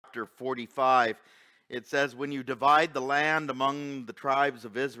chapter 45, it says, "When you divide the land among the tribes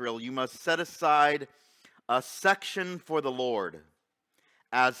of Israel, you must set aside a section for the Lord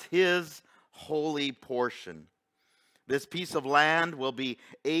as his holy portion. This piece of land will be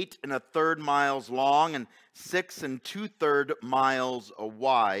 8 1/3 miles long and 6 2/3 miles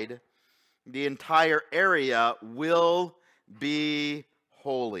wide. The entire area will be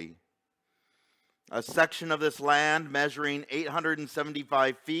holy. A section of this land measuring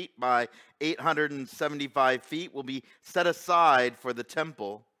 875 feet by 875 feet will be set aside for the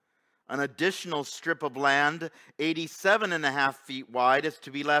temple. An additional strip of land, 87.5 feet wide, is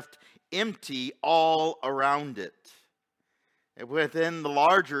to be left empty all around it. Within the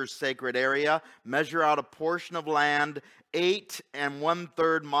larger sacred area, measure out a portion of land 8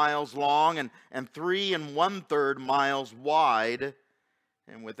 1/3 miles long and 3 1/3 miles wide.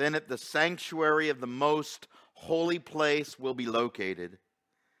 And within it, the sanctuary of the most holy place will be located.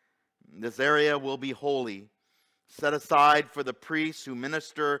 This area will be holy, set aside for the priests who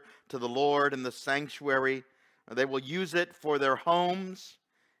minister to the Lord in the sanctuary. They will use it for their homes,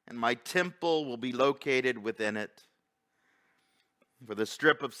 and my temple will be located within it. For the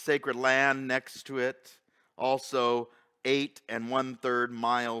strip of sacred land next to it, also 8 1/3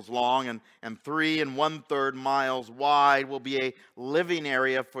 miles long and 3 1/3 miles wide, will be a living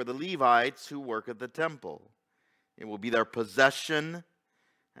area for the Levites who work at the temple. It will be their possession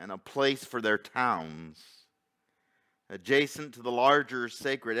and a place for their towns. Adjacent to the larger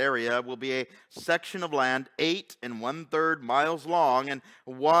sacred area will be a section of land 8 1/3 miles long and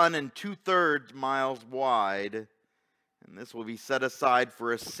 1 2/3 miles wide. And this will be set aside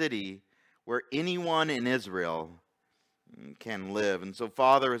for a city where anyone in Israel can live. And so,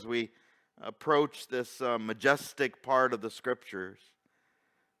 Father, as we approach this majestic part of the Scriptures,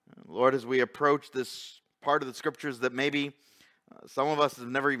 Lord, as we approach this part of the Scriptures that maybe some of us have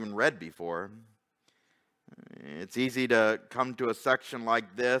never even read before, it's easy to come to a section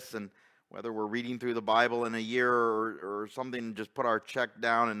like this, and whether we're reading through the Bible in a year or something, just put our check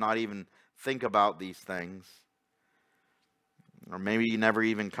down and not even think about these things. Or maybe you never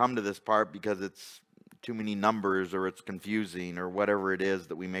even come to this part because it's too many numbers or it's confusing or whatever it is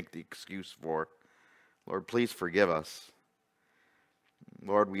that we make the excuse for. Lord, please forgive us.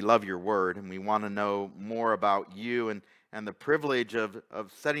 Lord, we love your word and we want to know more about you and the privilege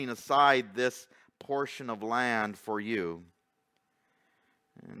of setting aside this portion of land for you.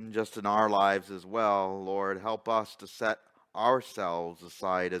 And just in our lives as well, Lord, help us to set ourselves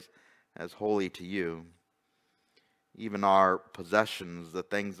aside as holy to you. Even our possessions, the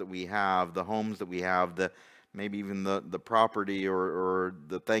things that we have, the homes that we have, maybe even the property or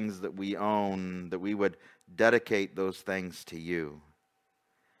the things that we own, that we would dedicate those things to you.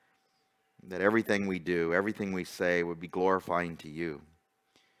 That everything we do, everything we say would be glorifying to you.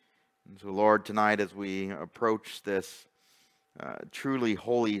 And so, Lord, tonight as we approach this truly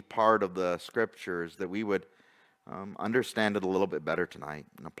holy part of the Scriptures, that we would understand it a little bit better tonight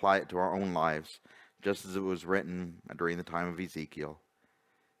and apply it to our own lives, just as it was written during the time of Ezekiel.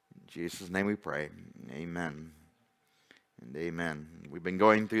 In Jesus' name we pray. Amen and amen. We've been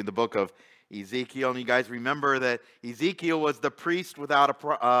going through the book of Ezekiel, and you guys remember that Ezekiel was the priest without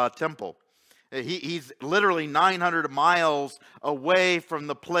a temple. He's literally 900 miles away from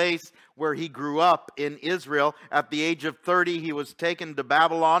the place where he grew up in Israel. At the age of 30, he was taken to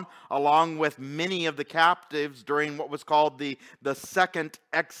Babylon along with many of the captives during what was called the second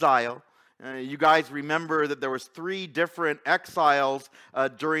exile. You guys remember that there was 3 different exiles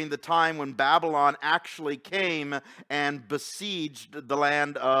during the time when Babylon actually came and besieged the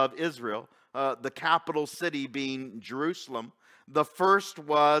land of Israel, the capital city being Jerusalem. The first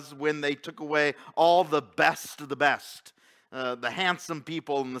was when they took away all the best of the best, the handsome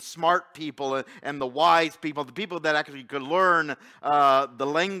people and the smart people and the wise people, the people that actually could learn the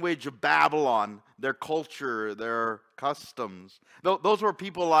language of Babylon, their culture, their customs. Those were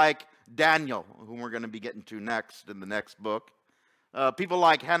people like Daniel, whom we're going to be getting to next in the next book. People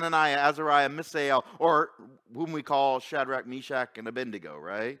like Hananiah, Azariah, Mishael, or whom we call Shadrach, Meshach, and Abednego,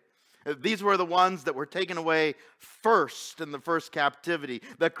 right? These were the ones that were taken away first in the first captivity,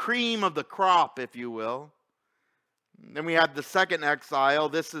 the cream of the crop, if you will. Then we had the second exile.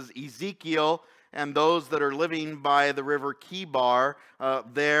 This is Ezekiel and those that are living by the river Kibar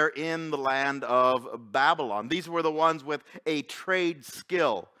there in the land of Babylon. These were the ones with a trade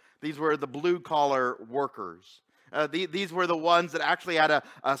skill. These were the blue-collar workers. These were the ones that actually had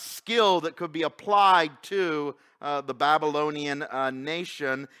a skill that could be applied to the Babylonian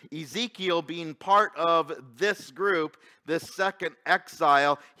nation. Ezekiel, being part of this group, this second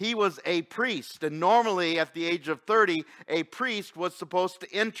exile, he was a priest. And normally at the age of 30, a priest was supposed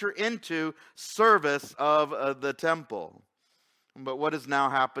to enter into service of the temple. But what has now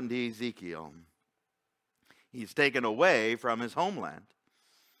happened to Ezekiel? He's taken away from his homeland.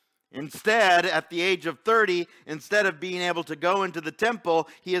 Instead, at the age of 30, instead of being able to go into the temple,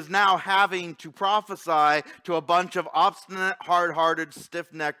 he is now having to prophesy to a bunch of obstinate, hard-hearted,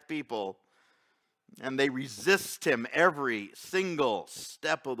 stiff-necked people. And they resist him every single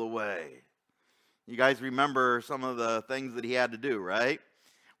step of the way. You guys remember some of the things that he had to do, right?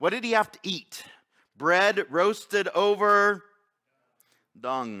 What did he have to eat? Bread roasted over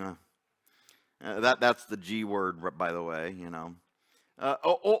dung. That's the G word, by the way, you know.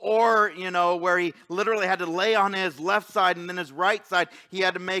 Where he literally had to lay on his left side and then his right side. He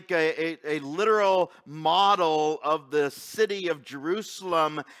had to make a literal model of the city of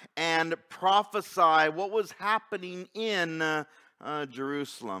Jerusalem and prophesy what was happening in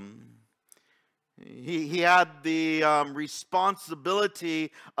Jerusalem. He had the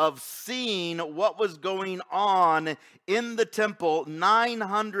responsibility of seeing what was going on in the temple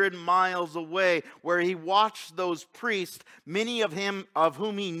 900 miles away, where he watched those priests, many of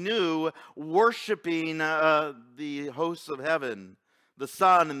whom he knew, worshiping the hosts of heaven, the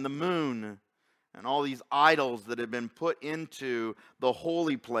sun and the moon, and all these idols that had been put into the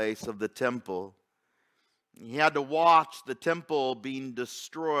holy place of the temple. He had to watch the temple being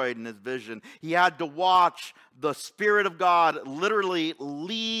destroyed in his vision. He had to watch the Spirit of God literally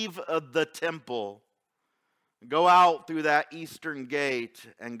leave the temple, go out through that eastern gate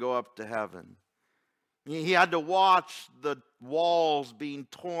and go up to heaven. He had to watch the walls being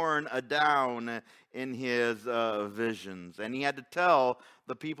torn down in his visions. And he had to tell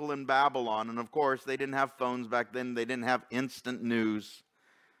the people in Babylon, and of course they didn't have phones back then, they didn't have instant news.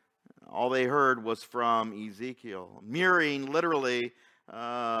 All they heard was from Ezekiel, mirroring literally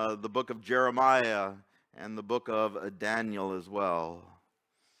the book of Jeremiah and the book of Daniel as well.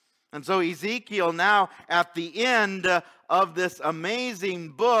 And so Ezekiel now, at the end of this amazing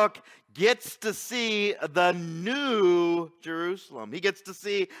book, gets to see the new Jerusalem. He gets to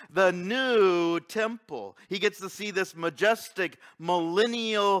see the new temple. He gets to see this majestic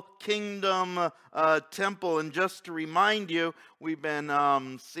millennial kingdom temple. And just to remind you, we've been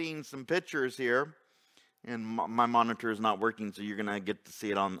seeing some pictures here. And my monitor is not working, so you're going to get to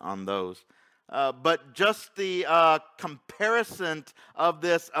see it on those. But just the comparison of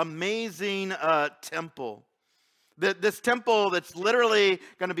this amazing temple. This temple that's literally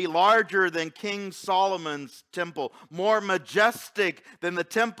going to be larger than King Solomon's temple, more majestic than the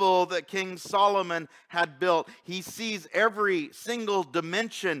temple that King Solomon had built. He sees every single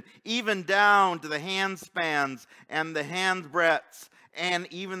dimension, even down to the handspans and the handbreadths, and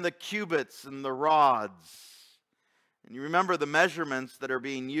even the cubits and the rods. And you remember the measurements that are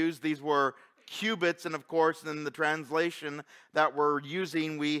being used. These were cubits, and of course in the translation that we're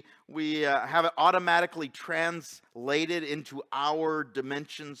using, we have it automatically translated into our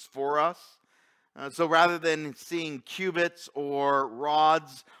dimensions for us. So rather than seeing cubits or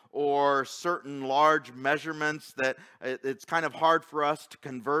rods or certain large measurements that it's kind of hard for us to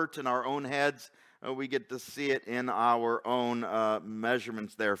convert in our own heads, we get to see it in our own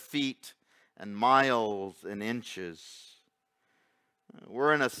measurements there, feet and miles and inches.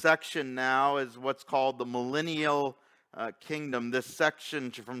 We're in a section now, is what's called the millennial kingdom. This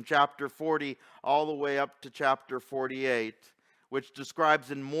section from chapter 40 all the way up to chapter 48, which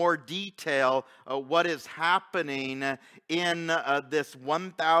describes in more detail what is happening in this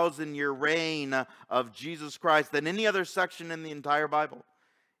 1,000-year reign of Jesus Christ than any other section in the entire Bible.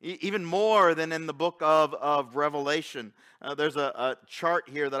 Even more than in the book of Revelation. There's a chart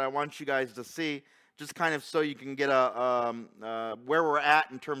here that I want you guys to see, just kind of so you can get where we're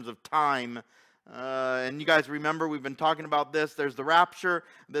at in terms of time. And you guys remember, we've been talking about this. There's the rapture.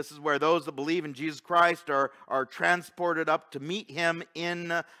 This is where those that believe in Jesus Christ are transported up to meet him in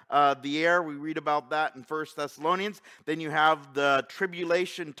the air. We read about that in 1 Thessalonians. Then you have the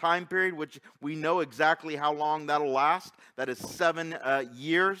tribulation time period, which we know exactly how long that'll last. That is 7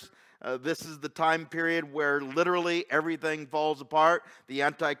 years. This is the time period where literally everything falls apart. The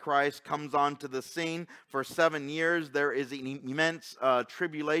Antichrist comes onto the scene. For 7 years, there is an immense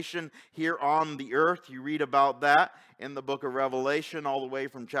tribulation here on the earth. You read about that in the book of Revelation, all the way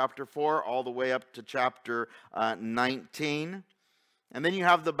from chapter 4 all the way up to chapter 19. And then you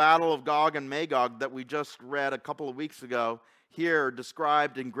have the battle of Gog and Magog that we just read a couple of weeks ago here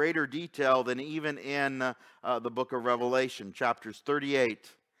described in greater detail than even in the book of Revelation, chapters 38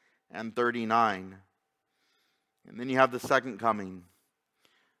 and 39. And then you have the second coming.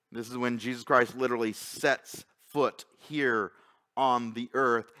 This is when Jesus Christ literally sets foot here on the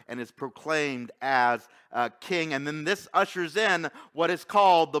earth and is proclaimed as king. And then this ushers in what is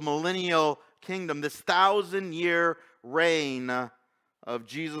called the millennial kingdom, this 1,000-year reign of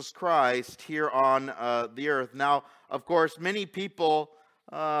Jesus Christ here on the earth. Now, of course, many people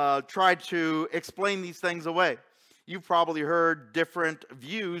try to explain these things away. You've probably heard different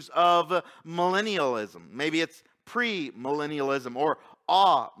views of millennialism. Maybe it's pre-millennialism or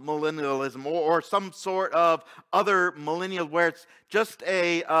millennialism or some sort of other millennial where it's just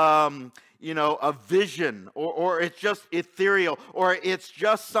a vision or it's just ethereal or it's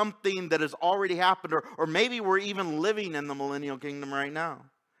just something that has already happened or maybe we're even living in the millennial kingdom right now.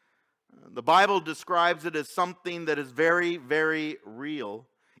 The Bible describes it as something that is very, very real.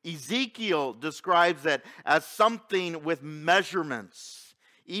 Ezekiel describes it as something with measurements,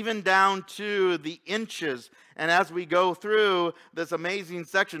 even down to the inches. And as we go through this amazing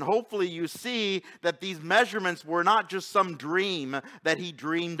section, hopefully you see that these measurements were not just some dream that he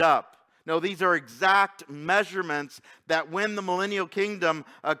dreamed up. No, these are exact measurements that when the millennial kingdom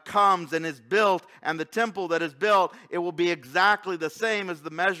comes and is built, and the temple that is built, it will be exactly the same as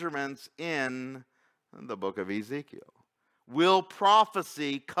the measurements in the book of Ezekiel. Will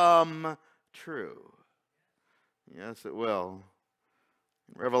prophecy come true? Yes, it will.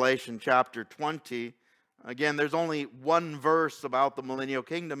 In Revelation chapter 20, again, there's only one verse about the millennial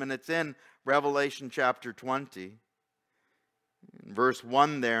kingdom, and it's in Revelation chapter 20. In verse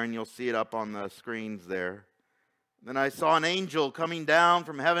 1 there, and you'll see it up on the screens there. Then I saw an angel coming down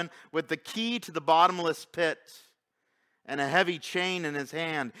from heaven with the key to the bottomless pit and a heavy chain in his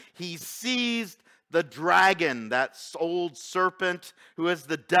hand. He seized the dragon, that old serpent who is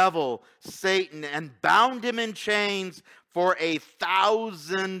the devil, Satan, and bound him in chains for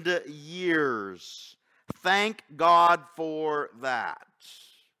 1,000 years. Thank God for that.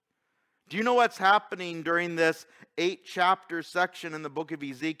 Do you know what's happening during this 8-chapter section in the book of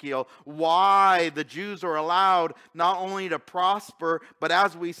Ezekiel? Why the Jews are allowed not only to prosper, but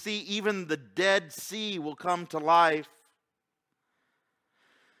as we see, even the Dead Sea will come to life.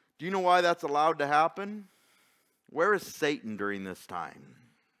 Do you know why that's allowed to happen? Where is Satan during this time?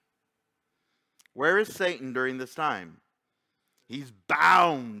 Where is Satan during this time? He's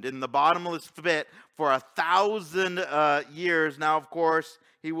bound in the bottomless pit for 1,000 years. Now, of course,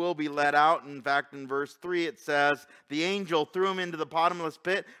 he will be let out. In fact, in verse 3 it says, the angel threw him into the bottomless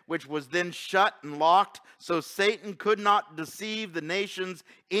pit, which was then shut and locked, so Satan could not deceive the nations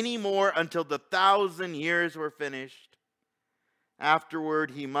anymore until the 1,000 years were finished.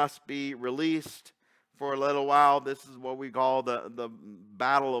 Afterward, he must be released for a little while. This is what we call the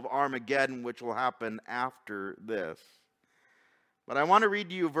Battle of Armageddon, which will happen after this. But I want to read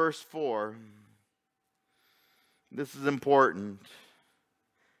to you verse 4. This is important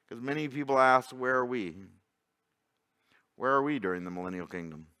because many people ask, where are we? Where are we during the millennial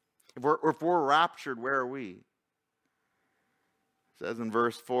kingdom? If we're raptured, where are we? It says in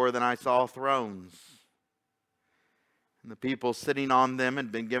verse 4, then I saw thrones, and the people sitting on them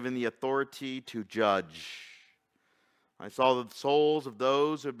had been given the authority to judge. I saw the souls of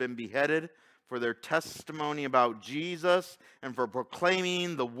those who had been beheaded for their testimony about Jesus and for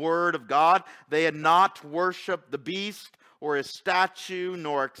proclaiming the word of God. They had not worshipped the beast or his statue,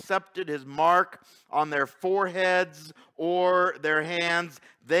 nor accepted his mark on their foreheads or their hands.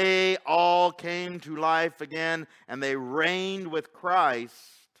 They all came to life again, and they reigned with Christ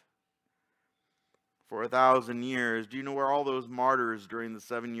for 1,000 years. Do you know where all those martyrs during the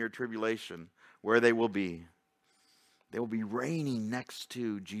 7-year tribulation, where they will be? They will be reigning next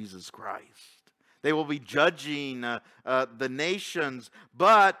to Jesus Christ. They will be judging the nations.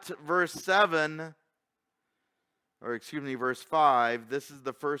 But verse 5, this is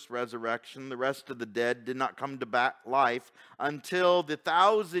the first resurrection. The rest of the dead did not come to life until the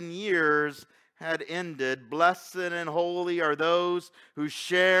 1,000 years had ended. Blessed and holy are those who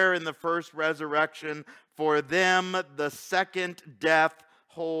share in the first resurrection. For them the second death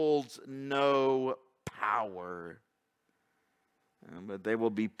holds no power. But they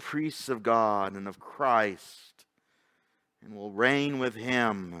will be priests of God and of Christ, and will reign with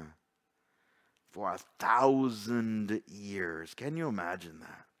him for 1,000 years. Can you imagine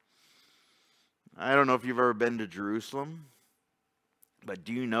that? I don't know if you've ever been to Jerusalem, but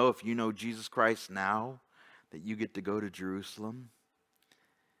do you know, if you know Jesus Christ now, that you get to go to Jerusalem?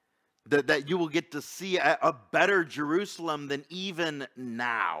 That you will get to see a better Jerusalem than even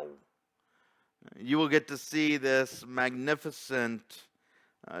now. You will get to see this magnificent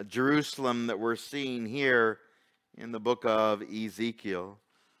Jerusalem that we're seeing here in the book of Ezekiel.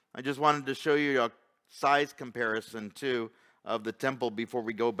 I just wanted to show you a size comparison, too, of the temple before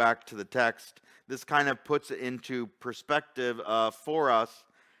we go back to the text. This kind of puts it into perspective for us.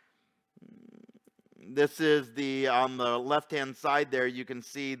 This is on the left-hand side there, you can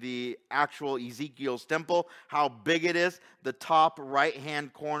see the actual Ezekiel's temple, how big it is. The top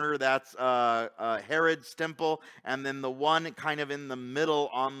right-hand corner, that's Herod's temple. And then the one kind of in the middle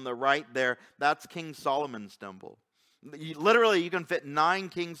on the right there, that's King Solomon's temple. Literally, you can fit 9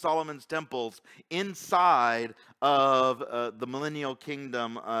 King Solomon's temples inside of the Millennial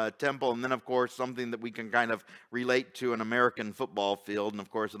Kingdom temple. And then, of course, something that we can kind of relate to an American football field. And, of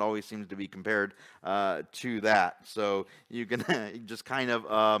course, it always seems to be compared to that. So you can just kind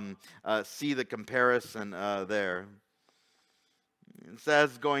of see the comparison there. It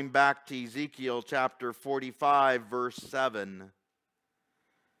says, going back to Ezekiel chapter 45, verse 7,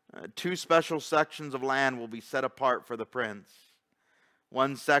 2 special sections of land will be set apart for the prince.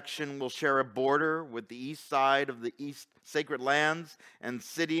 One section will share a border with the east side of the east sacred lands and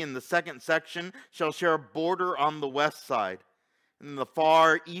city, and the second section shall share a border on the west side. And the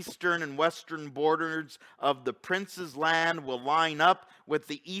far eastern and western borders of the prince's land will line up with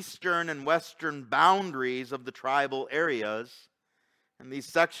the eastern and western boundaries of the tribal areas. And these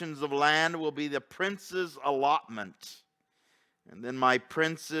sections of land will be the prince's allotment. And then my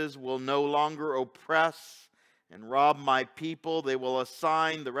princes will no longer oppress and rob my people. They will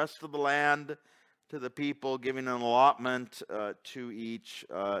assign the rest of the land to the people, giving an allotment to each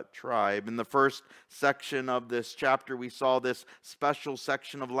tribe. In the first section of this chapter, we saw this special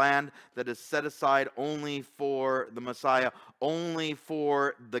section of land that is set aside only for the Messiah, only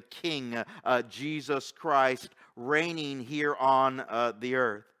for the King, Jesus Christ, reigning here on the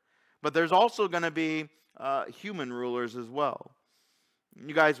earth. But there's also going to be human rulers as well.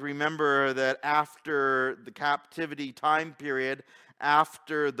 You guys remember that after the captivity time period,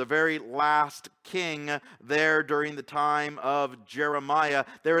 after the very last king there during the time of Jeremiah,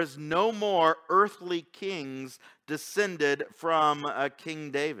 there is no more earthly kings descended from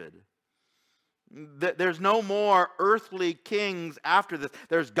King David. There's no more earthly kings after this.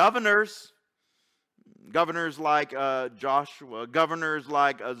 There's governors like Joshua, governors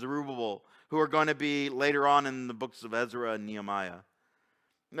like Zerubbabel, who are going to be later on in the books of Ezra and Nehemiah.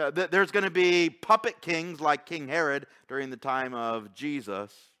 There's going to be puppet kings like King Herod during the time of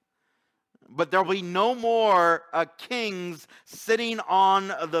Jesus. But there will be no more kings sitting on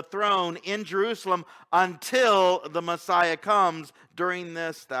the throne in Jerusalem until the Messiah comes during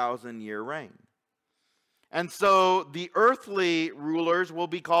this 1,000-year reign. And so the earthly rulers will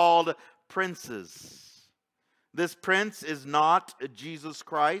be called princes. This prince is not Jesus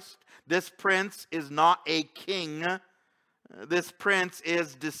Christ. This prince is not a king. This prince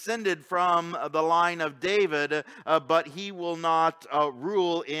is descended from the line of David, but he will not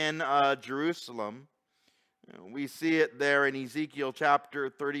rule in Jerusalem. We see it there in Ezekiel chapter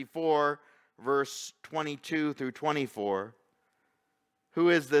 34, verse 22 through 24. Who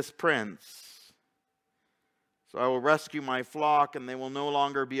is this prince? So I will rescue my flock, and they will no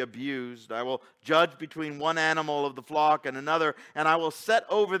longer be abused. I will judge between one animal of the flock and another, and I will set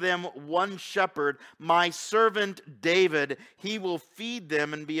over them one shepherd, my servant David. He will feed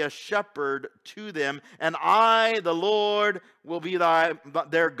them and be a shepherd to them. And I, the Lord, will be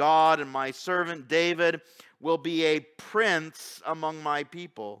their God, and my servant David will be a prince among my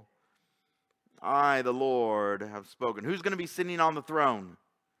people. I, the Lord, have spoken. Who's going to be sitting on the throne?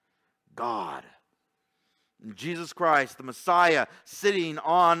 God. Jesus Christ, the Messiah, sitting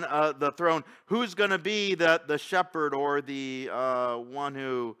on the throne. Who's going to be the shepherd or the one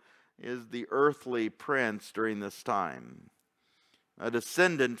who is the earthly prince during this time? A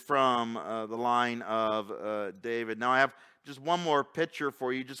descendant from the line of David. Now I have just one more picture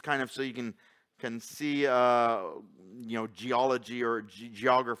for you, just kind of so you can see geology or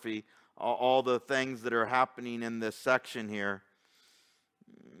geography, all the things that are happening in this section here.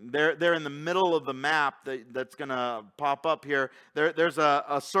 They're in the middle of the map that's going to pop up here. There's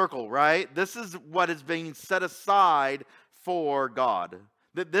a circle, right? This is what is being set aside for God.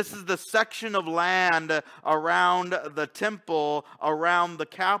 This is the section of land around the temple, around the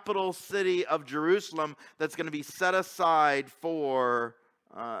capital city of Jerusalem, that's going to be set aside for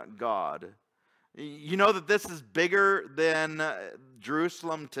God. You know that this is bigger than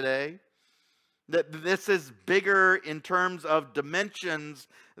Jerusalem today? That this is bigger in terms of dimensions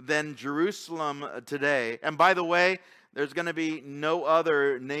than Jerusalem today. And by the way, there's going to be no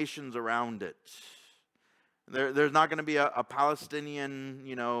other nations around it. There's not going to be a Palestinian,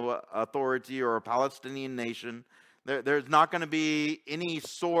 authority or a Palestinian nation. There's not going to be any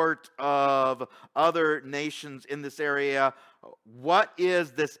sort of other nations in this area. What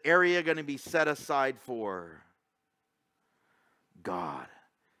is this area going to be set aside for? God.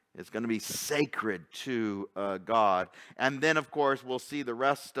 It's going to be sacred to God. And then, of course, we'll see the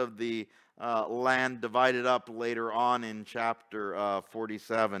rest of the land divided up later on in chapter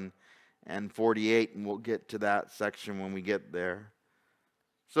 47 and 48, and we'll get to that section when we get there.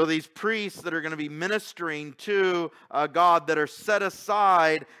 So these priests that are going to be ministering to God, that are set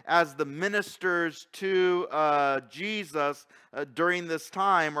aside as the ministers to Jesus during this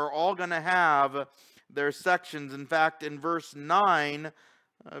time, are all going to have their sections. In fact, in verse 9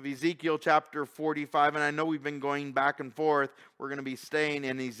 of Ezekiel chapter 45, and I know we've been going back and forth. We're going to be staying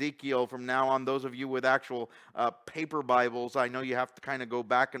in Ezekiel from now on. Those of you with actual paper Bibles, I know you have to kind of go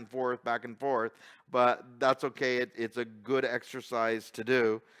back and forth, but that's okay. It's a good exercise to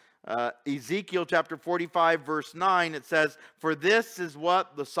do. Ezekiel chapter 45, verse 9, it says, "For this is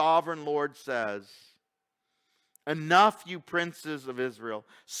what the sovereign Lord says. Enough, you princes of Israel.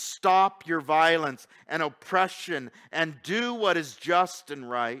 Stop your violence and oppression and do what is just and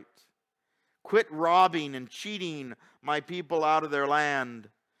right. Quit robbing and cheating my people out of their land.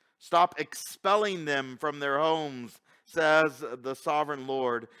 Stop expelling them from their homes, says the sovereign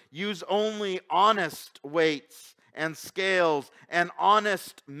Lord. Use only honest weights and scales and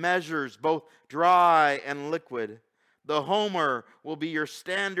honest measures, both dry and liquid. The homer will be your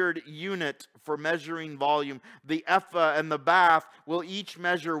standard unit for measuring volume. The ephah and the bath will each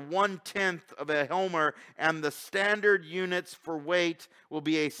measure 1/10 of a homer, and the standard units for weight will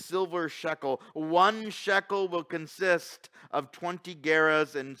be a silver shekel. 1 shekel will consist of 20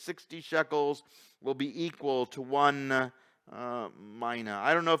 gerahs, and 60 shekels will be equal to 1 mina."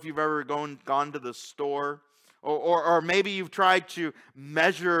 I don't know if you've ever gone to the store, or maybe you've tried to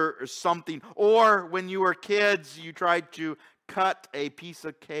measure something, or when you were kids, you tried to cut a piece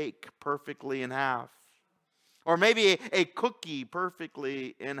of cake perfectly in half, or maybe a cookie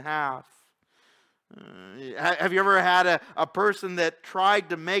perfectly in half. Have you ever had a person that tried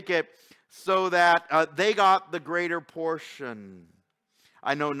to make it so that they got the greater portion?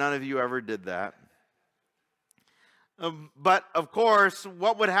 I know none of you ever did that. But of course,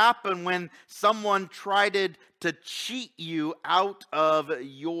 what would happen when someone tried to cheat you out of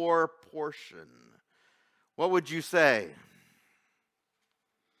your portion? What would you say?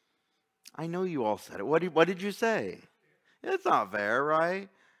 I know you all said it. What did you say? It's not fair, right?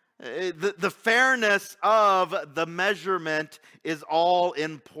 The fairness of the measurement is all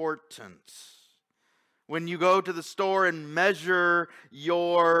important. When you go to the store and measure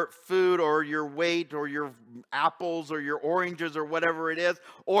your food or your weight or your apples or your oranges or whatever it is,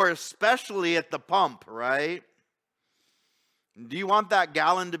 or especially at the pump, right? Do you want that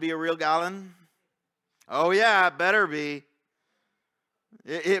gallon to be a real gallon? Oh yeah, it better be.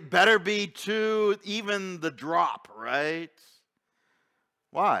 It better be to even the drop, right?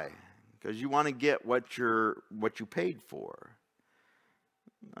 Why? Because you want to get what you paid for.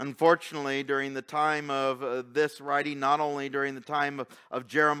 Unfortunately, during the time of this writing, not only during the time of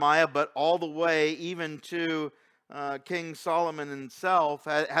Jeremiah, but all the way even to King Solomon himself,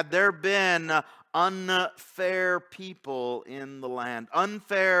 had there been unfair people in the land,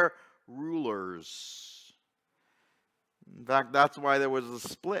 unfair rulers. In fact, that's why there was a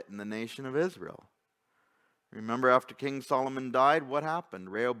split in the nation of Israel. Remember, after King Solomon died, what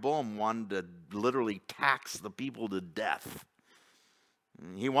happened? Rehoboam wanted to literally tax the people to death.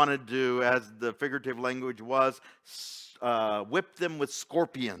 He wanted to, as the figurative language was, whip them with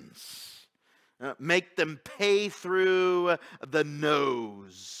scorpions, make them pay through the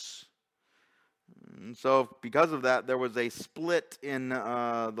nose. And so because of that, there was a split in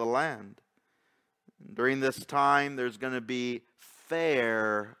the land. During this time, there's going to be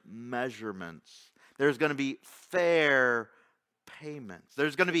fair measurements. There's going to be fair payments.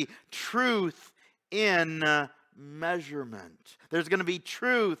 There's going to be truth in measurement. There's going to be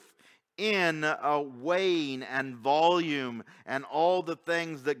truth in weighing and volume and all the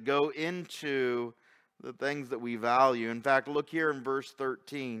things that go into the things that we value. In fact, look here in verse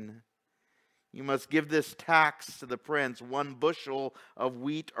 13. You must give this tax to the prince, 1 bushel of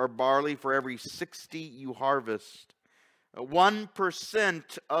wheat or barley for every 60 you harvest.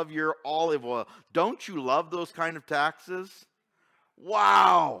 1% of your olive oil. Don't you love those kind of taxes?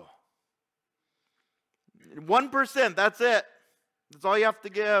 Wow. 1%, that's it. That's all you have to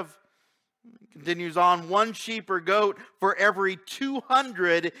give. Continues on, 1 sheep or goat for every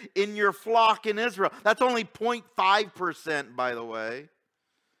 200 in your flock in Israel. That's only 0.5%, by the way.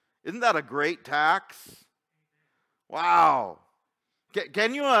 Isn't that a great tax? Wow.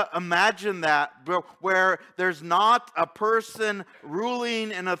 Can you imagine that, where there's not a person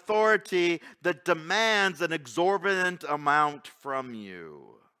ruling in authority that demands an exorbitant amount from you?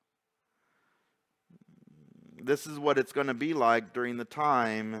 This is what it's going to be like during the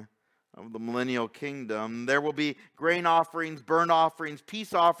time of the millennial kingdom. There will be grain offerings, burnt offerings,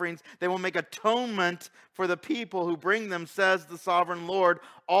 peace offerings. They will make atonement for the people who bring them, says the sovereign Lord.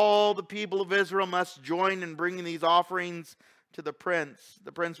 All the people of Israel must join in bringing these offerings to the prince.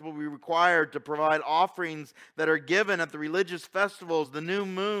 The prince will be required to provide offerings that are given at the religious festivals, the new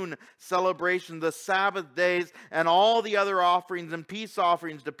moon celebration, the Sabbath days, and all the other offerings and peace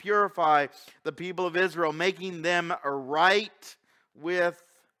offerings to purify the people of Israel, making them right with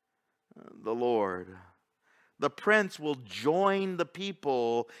the Lord. The prince will join the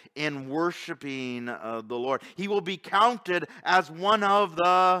people in worshiping the Lord. He will be counted as one of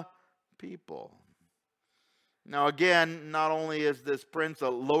the people. Now again, not only is this prince a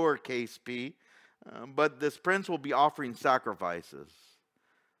lowercase p, but this prince will be offering sacrifices.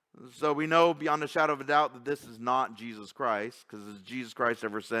 So we know beyond a shadow of a doubt that this is not Jesus Christ, because has Jesus Christ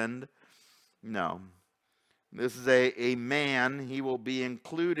ever sinned? No. This is a man. He will be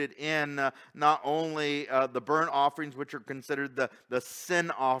included in not only the burnt offerings, which are considered the sin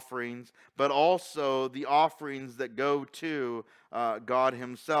offerings, but also the offerings that go to God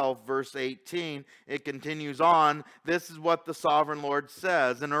himself. Verse 18, it continues on. This is what the sovereign Lord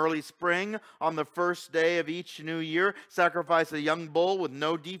says. In early spring, on the first day of each new year, sacrifice a young bull with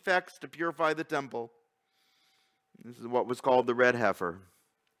no defects to purify the temple. This is what was called the red heifer.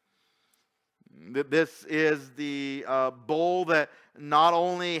 This is the bull that not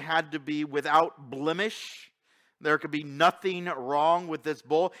only had to be without blemish, there could be nothing wrong with this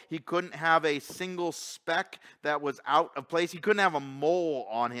bull. He couldn't have a single speck that was out of place. He couldn't have a mole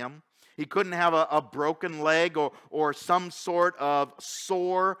on him. He couldn't have a broken leg or some sort of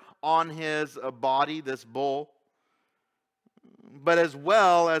sore on his body, this bull. But as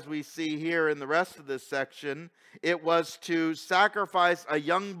well as we see here in the rest of this section, it was to sacrifice a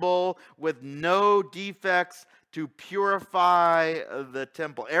young bull with no defects to purify the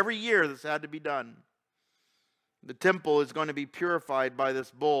temple. Every year this had to be done. The temple is going to be purified by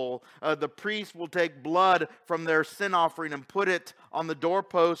this bull. The priest will take blood from their sin offering and put it on the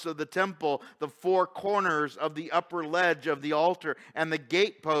doorposts of the temple, the four corners of the upper ledge of the altar, and the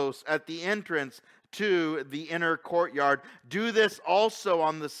gateposts at the entrance to the inner courtyard. Do this also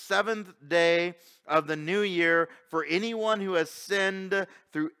on the seventh day of the new year for anyone who has sinned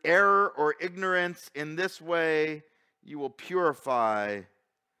through error or ignorance. In this way, you will purify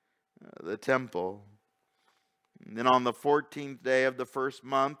the temple. And then on the 14th day of the first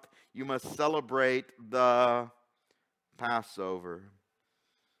month, you must celebrate the Passover.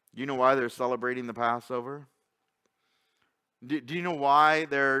 Do you know why they're celebrating the Passover? Do you know why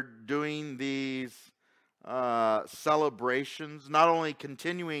they're doing these celebrations? Not only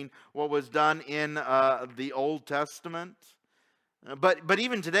continuing what was done in the Old Testament, but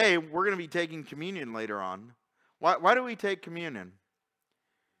even today, we're going to be taking communion later on. Why do we take communion?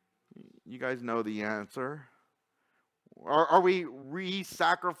 You guys know the answer. Are we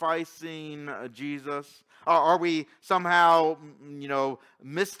re-sacrificing Jesus? Are we somehow,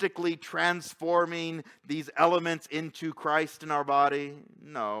 mystically transforming these elements into Christ in our body?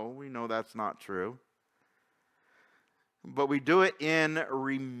 No, we know that's not true. But we do it in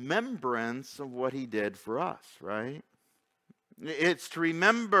remembrance of what he did for us, right? It's to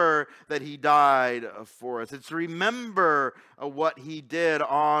remember that he died for us. It's to remember what he did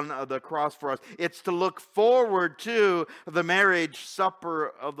on the cross for us. It's to look forward to the marriage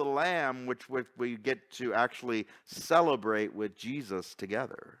supper of the Lamb, which we get to actually celebrate with Jesus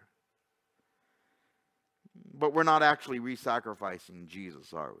together. But we're not actually re-sacrificing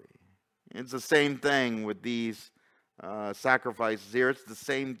Jesus, are we? It's the same thing with these sacrifices here. It's the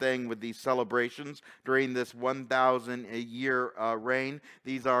same thing with these celebrations during this 1,000-year reign.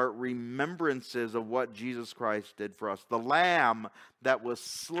 These are remembrances of what Jesus Christ did for us. The Lamb that was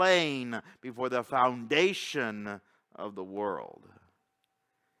slain before the foundation of the world.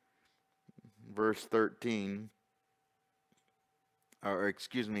 Verse 13.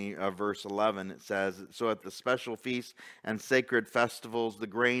 Verse 11, it says, so at the special feasts and sacred festivals, the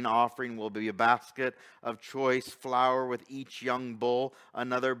grain offering will be a basket of choice flour with each young bull,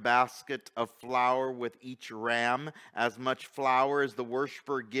 another basket of flour with each ram, as much flour as the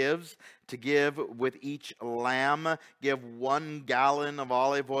worshiper gives. To give with each lamb, give 1 gallon of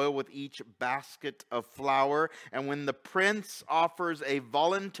olive oil with each basket of flour. And when the prince offers a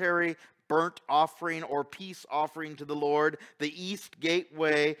voluntary burnt offering or peace offering to the Lord, the east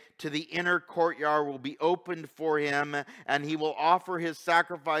gateway to the inner courtyard will be opened for him, and he will offer his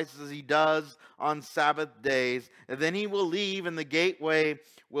sacrifices as he does on Sabbath days. And then he will leave, and the gateway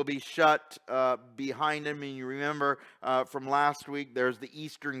will be shut behind him. And you remember from last week, there's the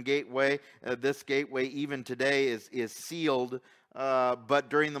eastern gateway. This gateway, even today, is sealed. But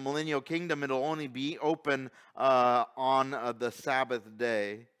during the millennial kingdom, it'll only be open on the Sabbath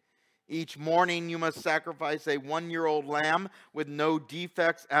day. Each morning you must sacrifice a 1-year-old lamb with no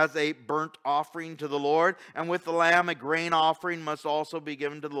defects as a burnt offering to the Lord. And with the lamb, a grain offering must also be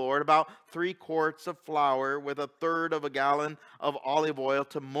given to the Lord, about 3 quarts of flour with 1/3 of a gallon of olive oil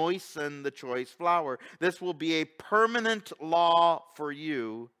to moisten the choice flour. This will be a permanent law for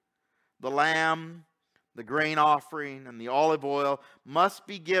you. The lamb, the grain offering, and the olive oil must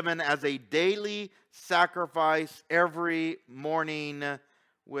be given as a daily sacrifice every morning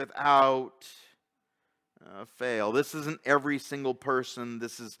without fail. This isn't every single person.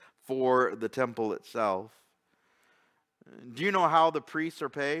 This is for the temple itself. Do you know how the priests are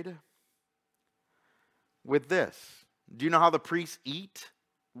paid? With this. Do you know how the priests eat?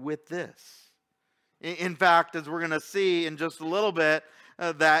 With this. In fact, as we're going to see in just a little bit,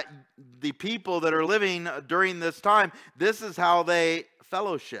 that the people that are living during this time, this is how they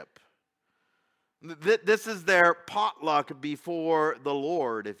fellowship. This is their potluck before the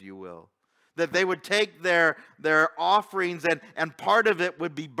Lord, if you will. That they would take their offerings and part of it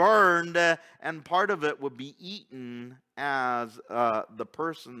would be burned and part of it would be eaten as the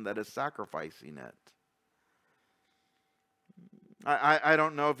person that is sacrificing it. I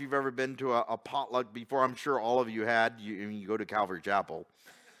don't know if you've ever been to a potluck before. I'm sure all of you had. You go to Calvary Chapel.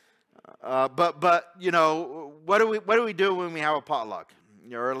 But you know, what do we do when we have a potluck?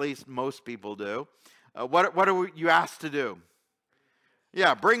 Or at least most people do. What are you asked to do?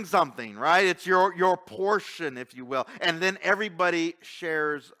 Yeah, bring something, right? It's your portion, if you will. And then everybody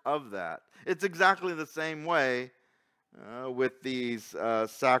shares of that. It's exactly the same way with these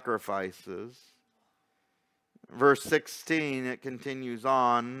sacrifices. Verse 16, it continues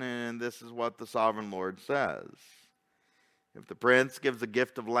on, and this is what the sovereign Lord says. If the prince gives a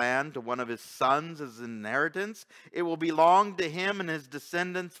gift of land to one of his sons as an inheritance, it will belong to him and his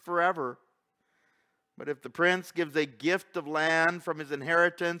descendants forever. But if the prince gives a gift of land from his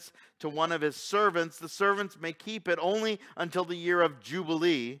inheritance to one of his servants, the servants may keep it only until the year of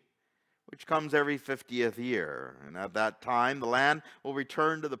Jubilee, which comes every 50th year. And at that time, the land will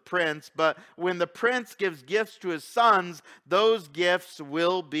return to the prince. But when the prince gives gifts to his sons, those gifts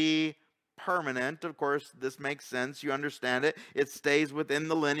will be permanent. Of course, this makes sense. You understand it. It stays within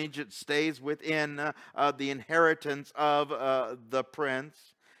the lineage. It stays within the inheritance of the prince.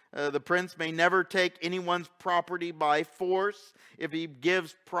 The prince may never take anyone's property by force. If he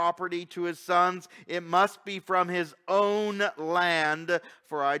gives property to his sons, it must be from his own land,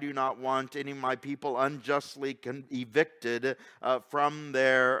 for I do not want any of my people unjustly evicted from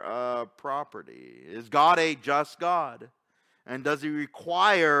their property. Is God a just God? And does he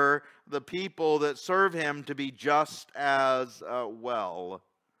require the people that serve him to be just as well?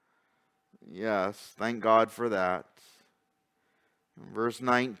 Yes, thank God for that. Verse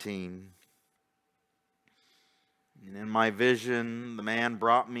 19. And in my vision, the man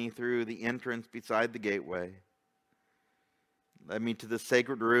brought me through the entrance beside the gateway, led me to the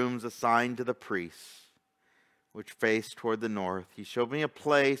sacred rooms assigned to the priests, which faced toward the north. He showed me a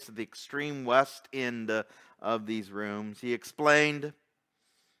place at the extreme west end of these rooms. He explained,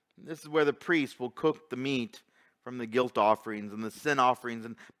 this is where the priests will cook the meat from the guilt offerings and the sin offerings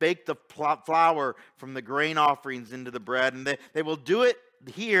and bake the flour from the grain offerings into the bread. And they will do it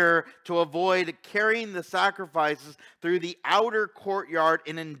here to avoid carrying the sacrifices through the outer courtyard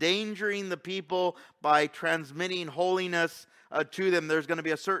and endangering the people by transmitting holiness to them. There's going to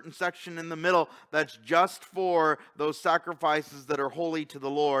be a certain section in the middle that's just for those sacrifices that are holy to the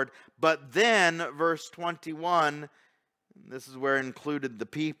Lord. But then, verse 21, this is where it included the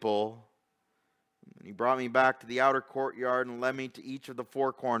people. And he brought me back to the outer courtyard and led me to each of the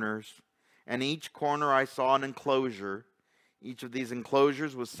 4 corners. And each corner I saw an enclosure. Each of these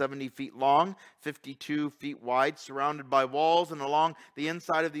enclosures was 70 feet long, 52 feet wide, surrounded by walls. And along the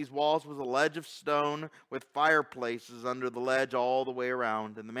inside of these walls was a ledge of stone with fireplaces under the ledge all the way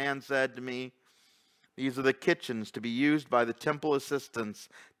around. And the man said to me, these are the kitchens to be used by the temple assistants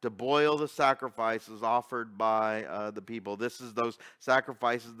to boil the sacrifices offered by the people. This is those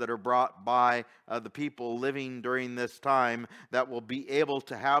sacrifices that are brought by the people living during this time that will be able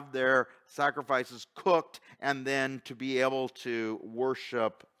to have their sacrifices cooked and then to be able to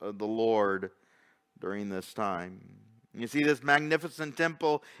worship the Lord during this time. You see, this magnificent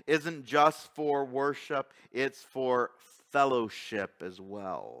temple isn't just for worship, it's for fellowship as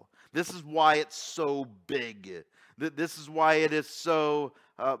well. This is why it's so big. This is why it is so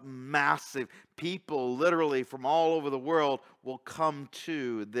massive. People literally from all over the world will come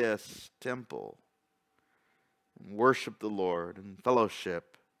to this temple and worship the Lord and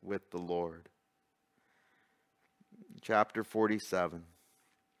fellowship with the Lord. Chapter 47.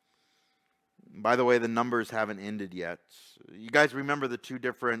 By the way, the numbers haven't ended yet. You guys remember the two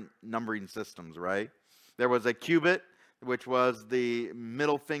different numbering systems, right? There was a cubit, which was the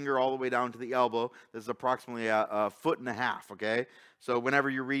middle finger all the way down to the elbow. This is approximately a foot and a half, okay? So whenever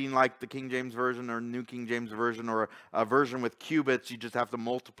you're reading like the King James Version or New King James Version or a version with cubits, you just have to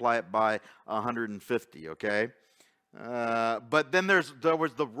multiply it by 150, okay? But then there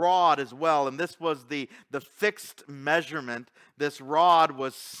was the rod as well, and this was the fixed measurement. This rod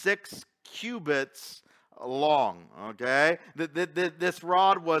was 6 cubits long, okay? This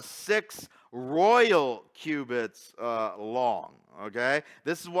rod was 6 royal cubits long, okay?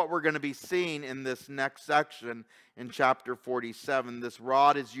 This is what we're going to be seeing in this next section in chapter 47. This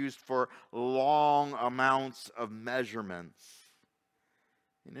rod is used for long amounts of measurements.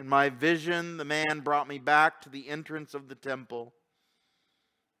 And in my vision, the man brought me back to the entrance of the temple.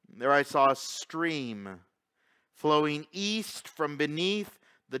 There I saw a stream flowing east from beneath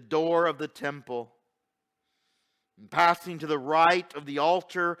the door of the temple, and passing to the right of the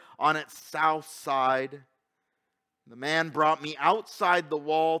altar on its south side. The man brought me outside the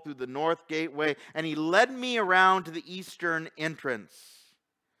wall through the north gateway, and he led me around to the eastern entrance.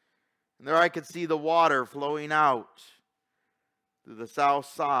 And there I could see the water flowing out through the south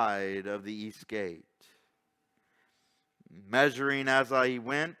side of the east gate. Measuring as I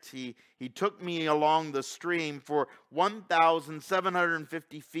went, he took me along the stream for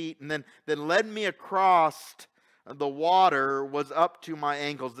 1,750 feet, and then led me across the water was up to my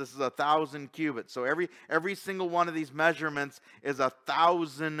ankles. This is 1,000 cubits. So every single one of these measurements is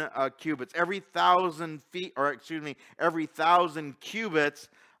 1,000 cubits. Every 1,000 feet, or excuse me, every 1,000 cubits,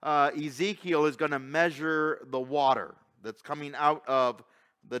 Ezekiel is going to measure the water that's coming out of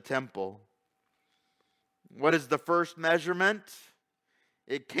the temple. What is the first measurement?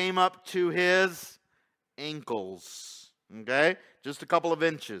 It came up to his ankles. Okay? Just a couple of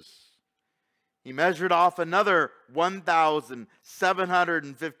inches. He measured off another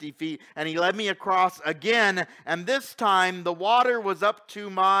 1,750 feet, and he led me across again, and this time the water was up to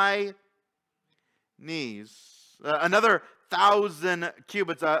my knees. Another 1,000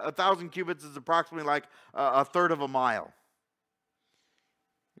 cubits. 1,000 cubits is approximately like a third of a mile.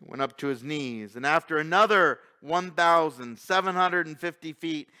 He went up to his knees, and after another 1,750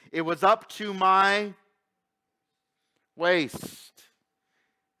 feet, it was up to my waist.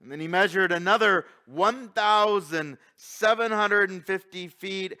 And then he measured another 1,750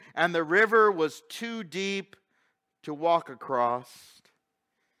 feet, and the river was too deep to walk across.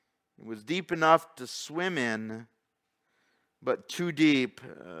 It was deep enough to swim in, but too deep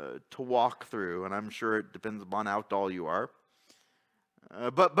to walk through. And I'm sure it depends upon how tall you are.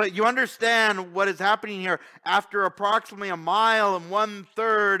 But you understand what is happening here. After approximately 1 1/3 miles,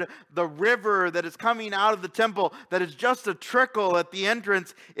 the river that is coming out of the temple, that is just a trickle at the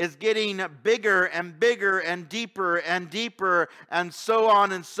entrance, is getting bigger and bigger and deeper, and so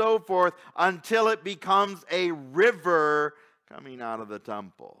on and so forth, until it becomes a river coming out of the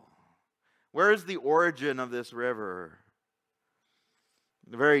temple. Where is the origin of this river?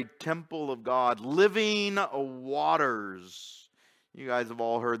 The very temple of God, living waters. You guys have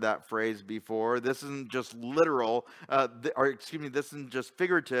all heard that phrase before. This isn't just literal, this isn't just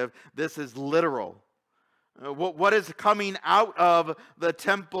figurative. This is literal. What is coming out of the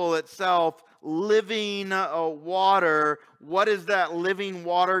temple itself? Living water. What is that living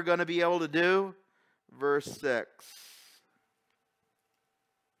water going to be able to do? Verse 6.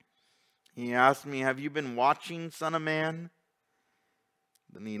 He asked me, "Have you been watching, Son of Man?"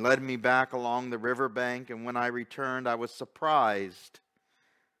 Then he led me back along the riverbank, and when I returned, I was surprised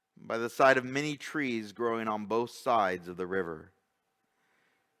by the sight of many trees growing on both sides of the river.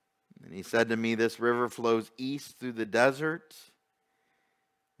 And he said to me, "This river flows east through the desert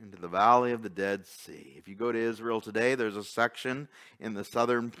into the valley of the Dead Sea." If you go to Israel today, there's a section in the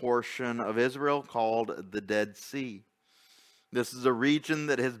southern portion of Israel called the Dead Sea. This is a region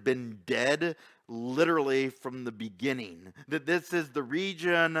that has been dead literally from the beginning. That this is the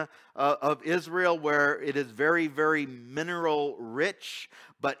region of Israel where it is very, very mineral rich,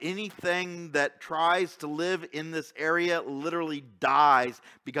 but anything that tries to live in this area literally dies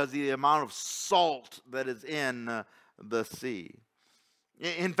because of the amount of salt that is in the sea.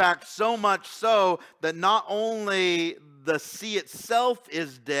 In fact, so much so that not only the sea itself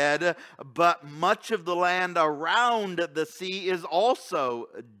is dead, but much of the land around the sea is also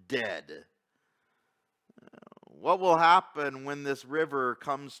dead. What will happen when this river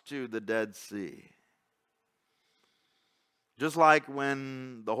comes to the Dead Sea? Just like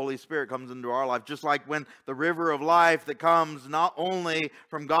when the Holy Spirit comes into our life, just like when the river of life that comes not only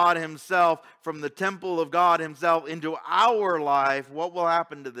from God Himself, from the temple of God Himself into our life, what will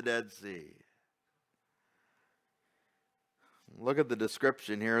happen to the Dead Sea? Look at the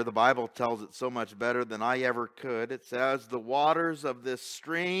description here. The Bible tells it so much better than I ever could. It says, the waters of this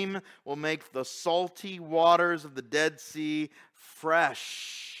stream will make the salty waters of the Dead Sea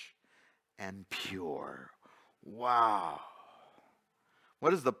fresh and pure. Wow.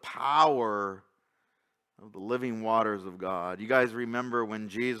 What is the power of the living waters of God? You guys remember when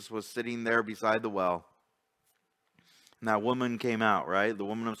Jesus was sitting there beside the well, and that woman came out, right? The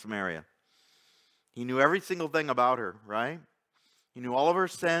woman of Samaria. He knew every single thing about her, right? He knew all of her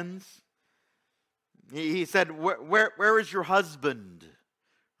sins. He said, where is your husband?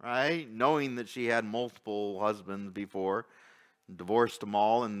 Right? Knowing that she had multiple husbands before, divorced them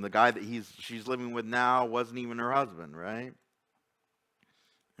all, and the guy that she's living with now wasn't even her husband, right?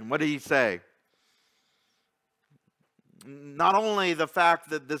 And what did he say? Not only the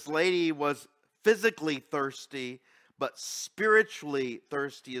fact that this lady was physically thirsty, but spiritually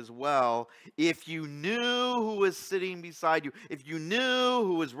thirsty as well. If you knew who was sitting beside you, if you knew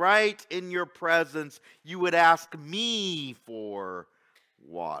who was right in your presence, you would ask me for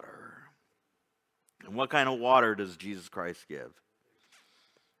water. And what kind of water does Jesus Christ give?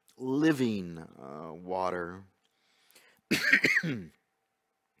 Living water.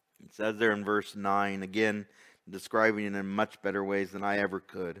 It says there in verse 9, again, describing it in much better ways than I ever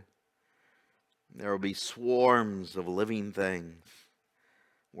could. There will be swarms of living things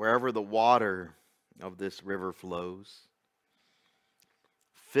wherever the water of this river flows.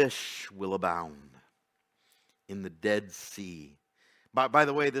 Fish will abound in the Dead Sea. By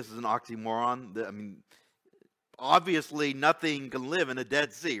the way, this is an oxymoron. I mean, obviously nothing can live in a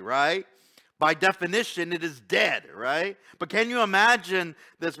Dead Sea, right? By definition, it is dead, right? But can you imagine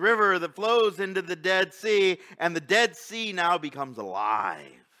this river that flows into the Dead Sea, and the Dead Sea now becomes alive?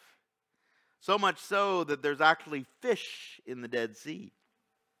 So much so that there's actually fish in the Dead Sea.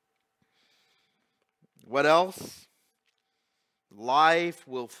 What else? Life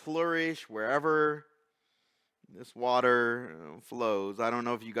will flourish wherever this water flows. I don't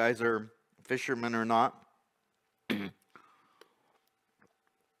know if you guys are fishermen or not.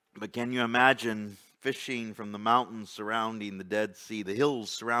 But can you imagine fishing from the mountains surrounding the Dead Sea, the hills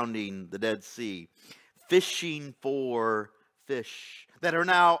surrounding the Dead Sea, fishing for fish that are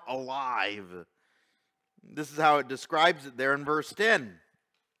now alive? This is how it describes it there in verse 10.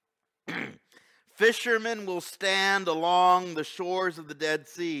 Fishermen will stand along the shores of the Dead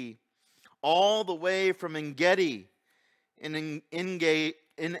Sea, all the way from En-gedi in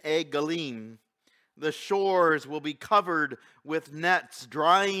Galim. The shores will be covered with nets,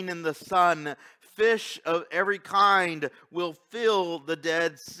 drying in the sun. Fish of every kind will fill the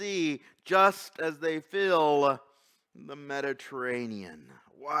Dead Sea, just as they fill the Mediterranean.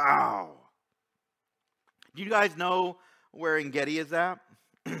 Wow. Do you guys know where En-gedi is at?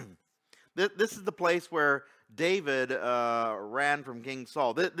 This is the place where David ran from King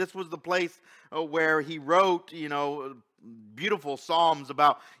Saul. This was the place where he wrote, beautiful psalms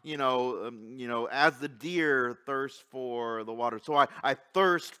about, as the deer thirst for the water, so I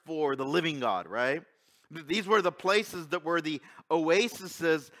thirst for the living God, right? These were the places that were the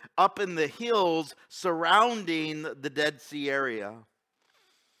oases up in the hills surrounding the Dead Sea area.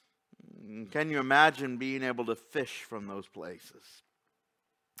 Can you imagine being able to fish from those places?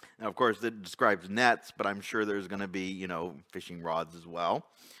 Now, of course, it describes nets, but I'm sure there's going to be, fishing rods as well.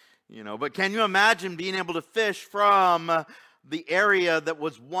 But can you imagine being able to fish from the area that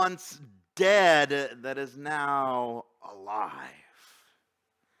was once dead that is now alive?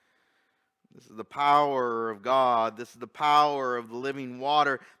 This is the power of God. This is the power of the living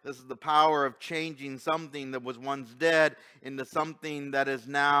water. This is the power of changing something that was once dead into something that is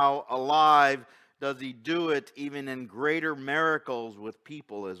now alive. Does He do it even in greater miracles with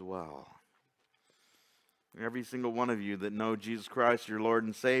people as well? Every single one of you that know Jesus Christ, your Lord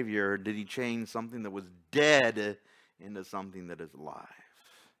and Savior, did He change something that was dead into something that is alive?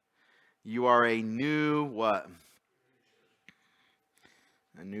 You are a new what?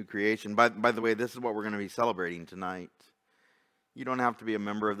 A new creation. By the way, this is what we're going to be celebrating tonight. You don't have to be a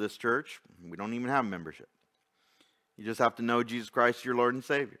member of this church. We don't even have membership. You just have to know Jesus Christ, your Lord and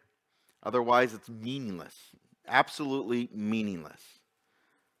Savior. Otherwise, it's meaningless. Absolutely meaningless.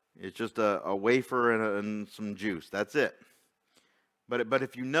 It's just a wafer and some juice. That's it. But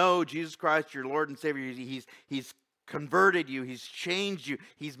if you know Jesus Christ, your Lord and Savior, He's converted you, He's changed you,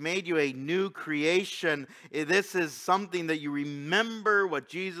 He's made you a new creation. This is something that you remember what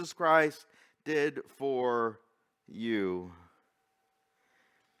Jesus Christ did for you.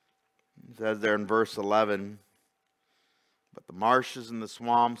 It says there in verse 11, but the marshes and the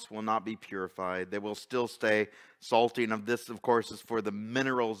swamps will not be purified. They will still stay salty. And this, of course, is for the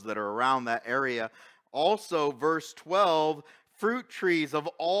minerals that are around that area. Also, verse 12, fruit trees of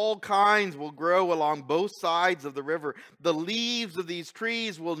all kinds will grow along both sides of the river. The leaves of these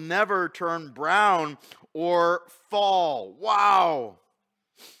trees will never turn brown or fall. Wow.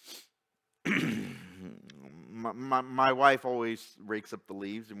 My wife always rakes up the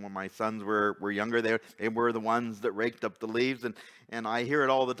leaves, and when my sons were younger, they were the ones that raked up the leaves, and I hear it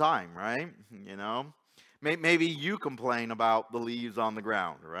all the time, right? You know, maybe you complain about the leaves on the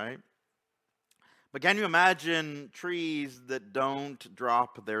ground, right? But can you imagine trees that don't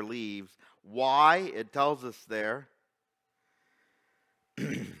drop their leaves? Why? It tells us there.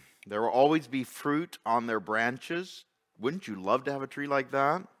 There will always be fruit on their branches. Wouldn't you love to have a tree like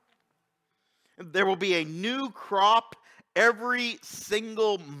that? There will be a new crop every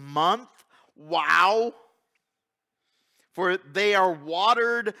single month. Wow. For they are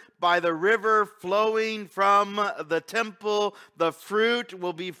watered by the river flowing from the temple. The fruit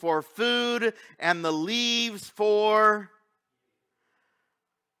will be for food, and the leaves for...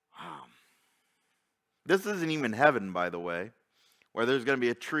 Wow. This isn't even heaven, by the way, where there's going to be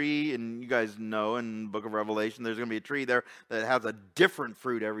a tree, and you guys know in the book of Revelation, there's going to be a tree there that has a different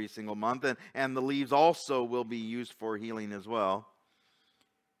fruit every single month, and the leaves also will be used for healing as well.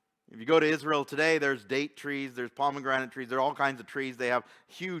 If you go to Israel today, there's date trees, there's pomegranate trees, there are all kinds of trees. They have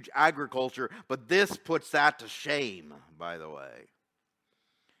huge agriculture, but this puts that to shame, by the way.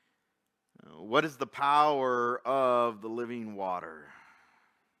 What is the power of the living water?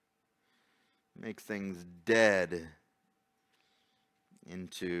 It makes things dead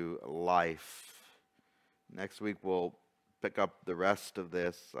into life. Next week we'll pick up the rest of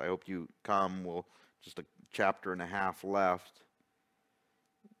this. I hope you come. We'll just a chapter and a half left.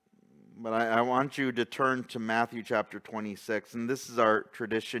 But I want you to turn to Matthew chapter 26, and this is our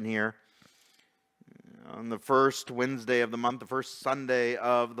tradition here. On the first Wednesday of the month, the first Sunday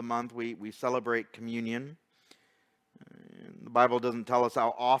of the month, we celebrate communion. The Bible doesn't tell us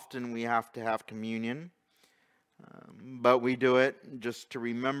how often we have to have communion. But we do it just to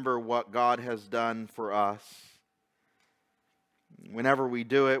remember what God has done for us. Whenever we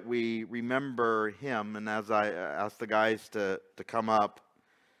do it, we remember Him. And as I ask the guys to come up,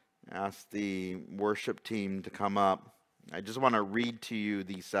 ask the worship team to come up, I just want to read to you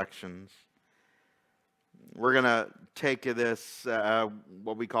these sections. We're going to take this,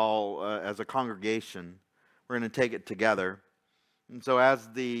 what we call as a congregation, we're going to take it together. And so as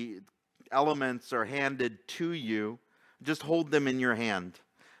the elements are handed to you, just hold them in your hand.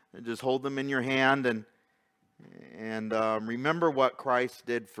 Just hold them in your hand and remember what Christ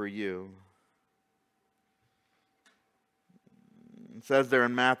did for you. It says there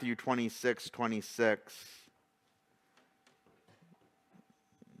in Matthew 26:26,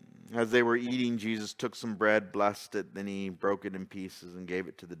 as they were eating, Jesus took some bread, blessed it, then He broke it in pieces and gave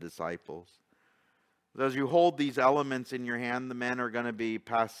it to the disciples. As you hold these elements in your hand, the men are going to be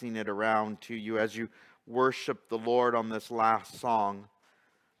passing it around to you as you worship the Lord on this last song.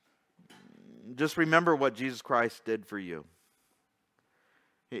 Just remember what Jesus Christ did for you.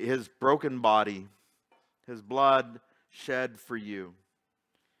 His broken body, His blood shed for you.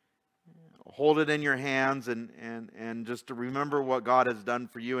 Hold it in your hands and just to remember what God has done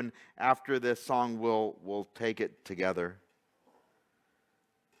for you. And after this song, we'll take it together.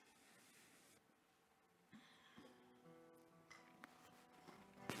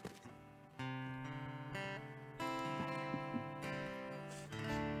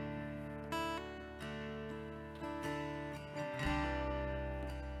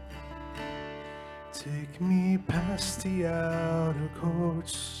 Take me past the outer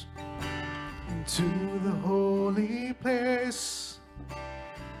courts into the holy place,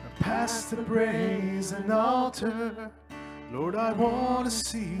 past the brazen altar. Lord, I want to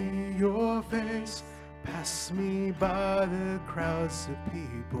see your face. Pass me by the crowds of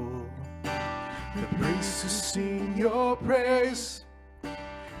people, the priests who sing your praise.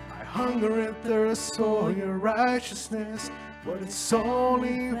 I hunger and thirst for your righteousness, but it's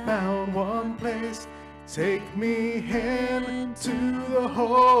only found one place. Take me into the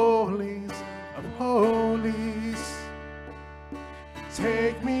holies of holies.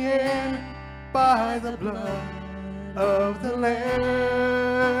 Take me in by the blood of the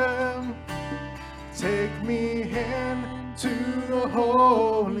Lamb. Take me into the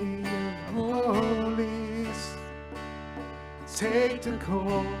Holy of Holies. Take the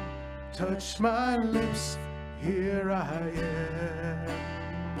coal, touch my lips, here I am.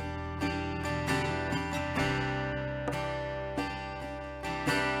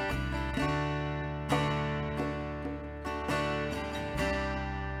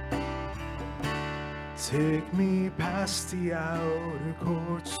 Take me past the outer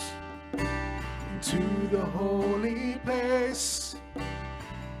courts into the holy place,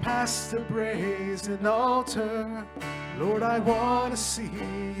 past the brazen altar. Lord, I want to see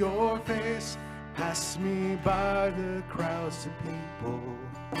your face. Pass me by the crowds of people,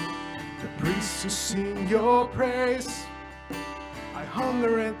 the priests who sing your praise. I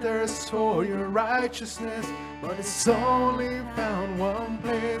hunger and thirst for your righteousness, but it's only found one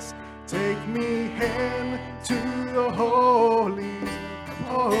place. Take me into the holies of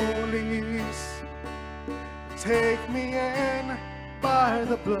holies. Take me in by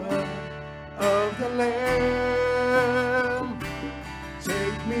the blood of the Lamb.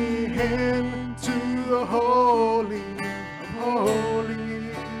 Take me into the holy of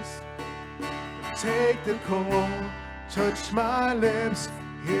holies. Take the coal, touch my lips,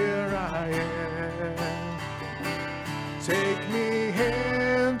 here I am. Take me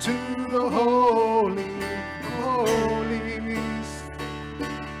into the holy of holies.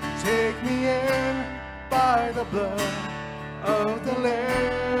 Take me in by the blood of the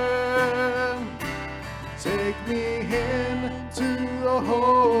Lamb. Take me into the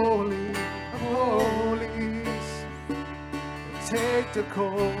holy of holies. Take the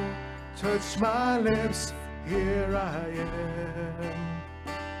coal, touch my lips, here I am.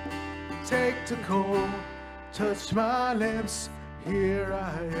 Take the coal, touch my lips, here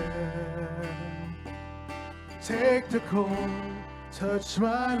I am. Take the coal, touch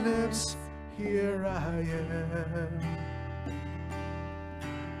my lips, here I am.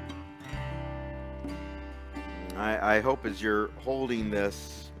 I hope as you're holding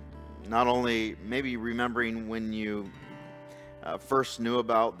this, not only maybe remembering when you first knew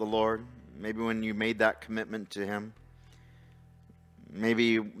about the Lord, maybe when you made that commitment to Him,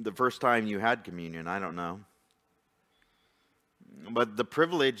 maybe the first time you had communion, I don't know. But the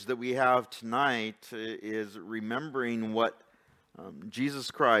privilege that we have tonight is remembering what Jesus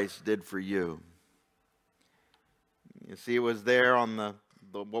Christ did for you. You see, it was there on the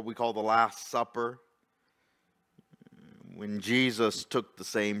what we call the Last Supper, when Jesus took the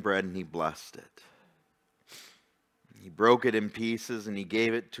same bread and He blessed it. He broke it in pieces and He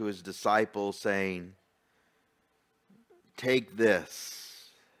gave it to His disciples, saying, "Take this,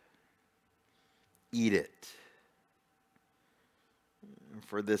 eat it,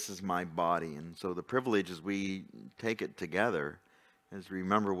 for this is my body." And so the privilege as we take it together is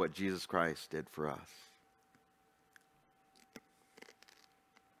remember what Jesus Christ did for us.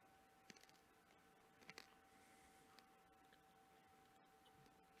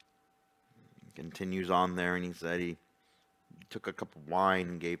 He continues on there, and he said he took a cup of wine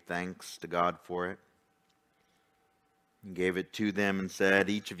and gave thanks to God for it. He gave it to them and said,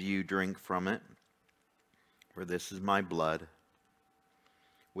 "Each of you drink from it, for this is my blood,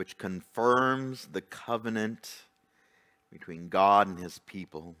 which confirms the covenant between God and His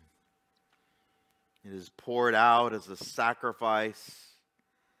people. It is poured out as a sacrifice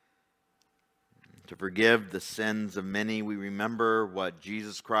to forgive the sins of many." We remember what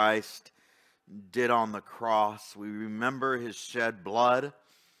Jesus Christ did on the cross. We remember His shed blood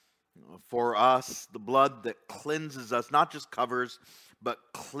for us, the blood that cleanses us, not just covers,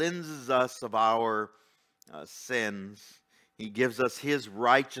 but cleanses us of our sins. He gives us His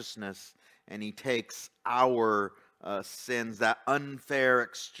righteousness, and He takes our sins, that unfair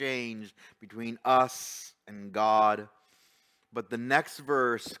exchange between us and God. But the next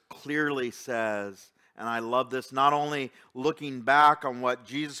verse clearly says, and I love this, not only looking back on what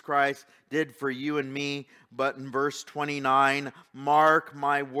Jesus Christ did for you and me, but in verse 29, "Mark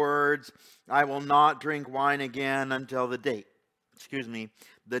my words, I will not drink wine again until the day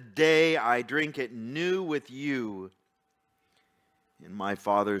I drink it new with you in my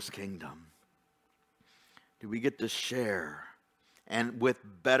Father's kingdom." Do we get to share, and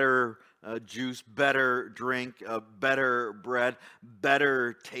with better juice, better drink, better bread,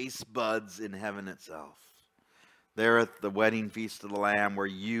 better taste buds in heaven itself. There at the wedding feast of the Lamb, where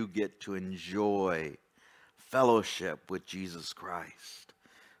you get to enjoy fellowship with Jesus Christ.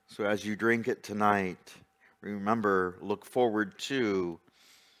 So as you drink it tonight, remember, look forward to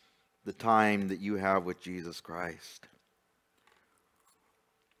the time that you have with Jesus Christ.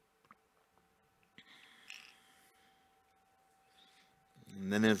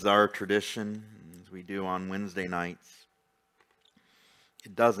 And then as our tradition, as we do on Wednesday nights,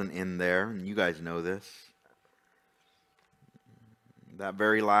 it doesn't end there, and you guys know this. That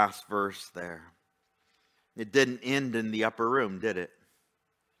very last verse there. It didn't end in the upper room, did it?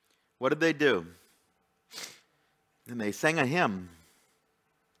 What did they do? And they sang a hymn.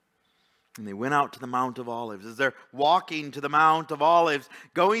 And they went out to the Mount of Olives. As they're walking to the Mount of Olives,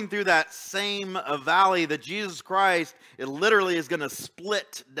 going through that same valley that Jesus Christ, it literally is going to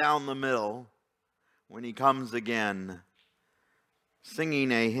split down the middle when he comes again,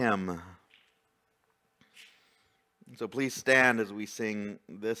 singing a hymn. So please stand as we sing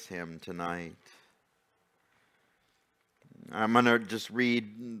this hymn tonight. I'm going to just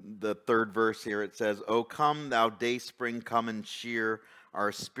read the third verse here. It says, O come, thou dayspring, come and cheer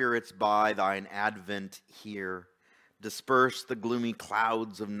our spirits by thine advent here. Disperse the gloomy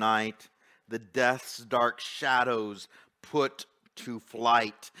clouds of night, the death's dark shadows put to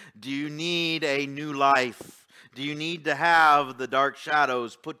flight. Do you need a new life? Do you need to have the dark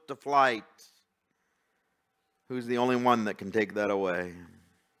shadows put to flight? Who's the only one that can take that away?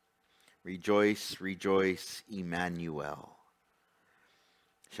 Rejoice, rejoice, Emmanuel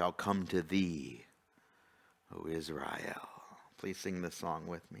shall come to thee, O Israel. Please sing this song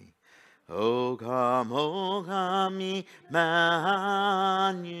with me. O come, Emmanuel,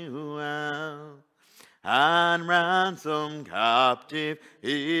 and ransom captive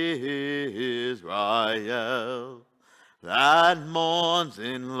Israel, that mourns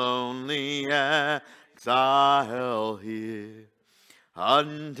in lonely exile here,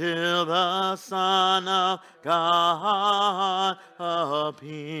 until the Son of God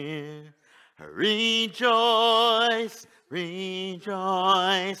appear. Rejoice,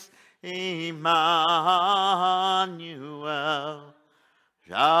 rejoice, Emmanuel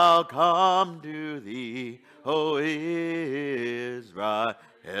shall come to thee, O Israel.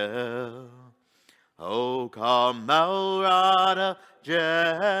 O come, thou rod of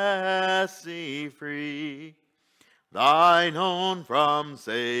Jesse free, thine own from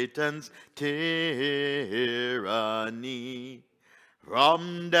Satan's tyranny.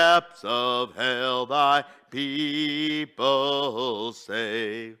 From depths of hell thy people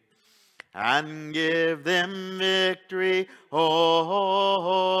save, and give them victory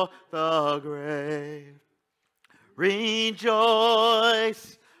o'er the grave.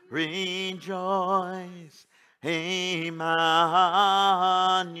 Rejoice, rejoice, Emmanuel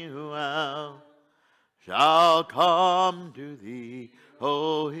shall come to thee,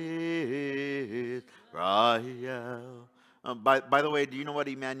 O Israel. By the way, do you know what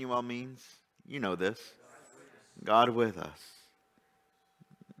Emmanuel means? You know this. God with us.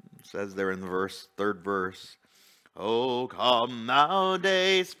 It says there in the third verse, O come thou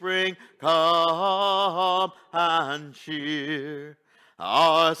dayspring, come and cheer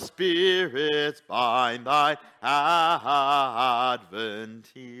our spirits by thy advent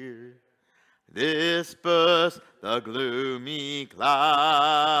here. Disperse the gloomy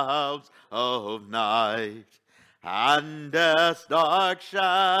clouds of night, and death's dark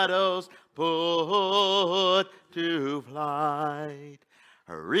shadows put to flight.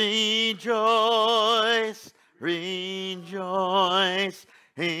 Rejoice, rejoice,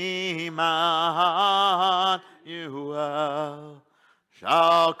 Emmanuel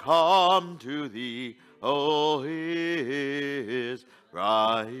shall come to thee, O Israel.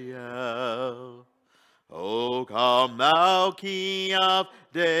 O come, thou King of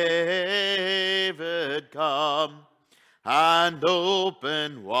David, come, and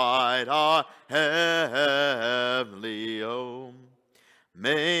open wide our heavenly home.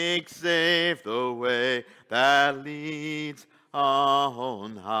 Make safe the way that leads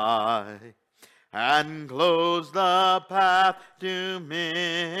on high, and close the path to misery.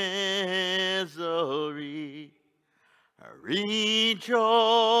 Rejoice,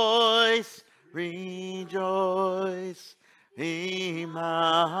 rejoice, Emmanuel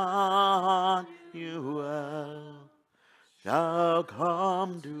shall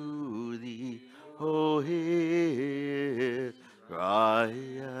come to thee, O Israel.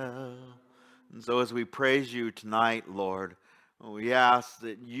 And so as we praise you tonight, Lord, we ask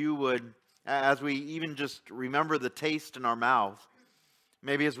that you would, as we even just remember the taste in our mouth,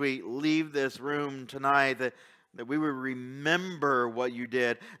 maybe as we leave this room tonight, that we would remember what you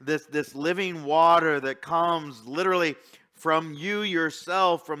did. This living water that comes literally from you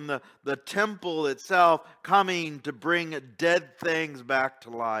yourself, from the temple itself, coming to bring dead things back to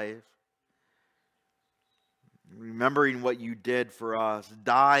life. Remembering what you did for us,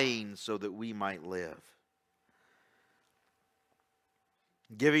 dying so that we might live.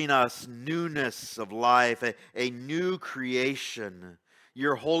 Giving us newness of life, a new creation.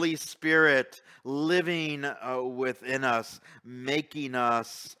 your Holy Spirit living within us, making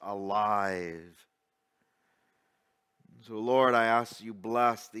us alive. So, Lord, I ask you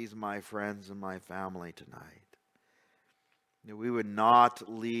bless these my friends and my family tonight. That we would not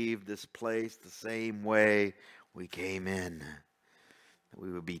leave this place the same way we came in. That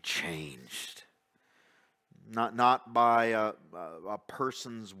we would be changed. Not by a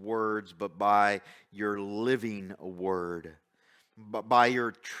person's words, but by your living word. But by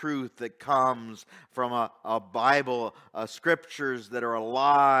your truth that comes from a Bible, scriptures that are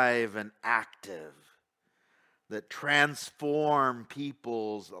alive and active, that transform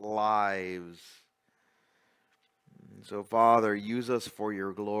people's lives. So, Father, use us for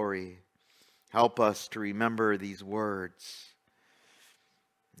your glory. Help us to remember these words.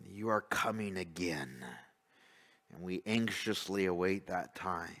 You are coming again, and we anxiously await that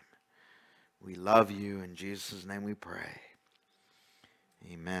time. We love you. In Jesus' name we pray.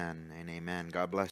 Amen and amen. God bless you.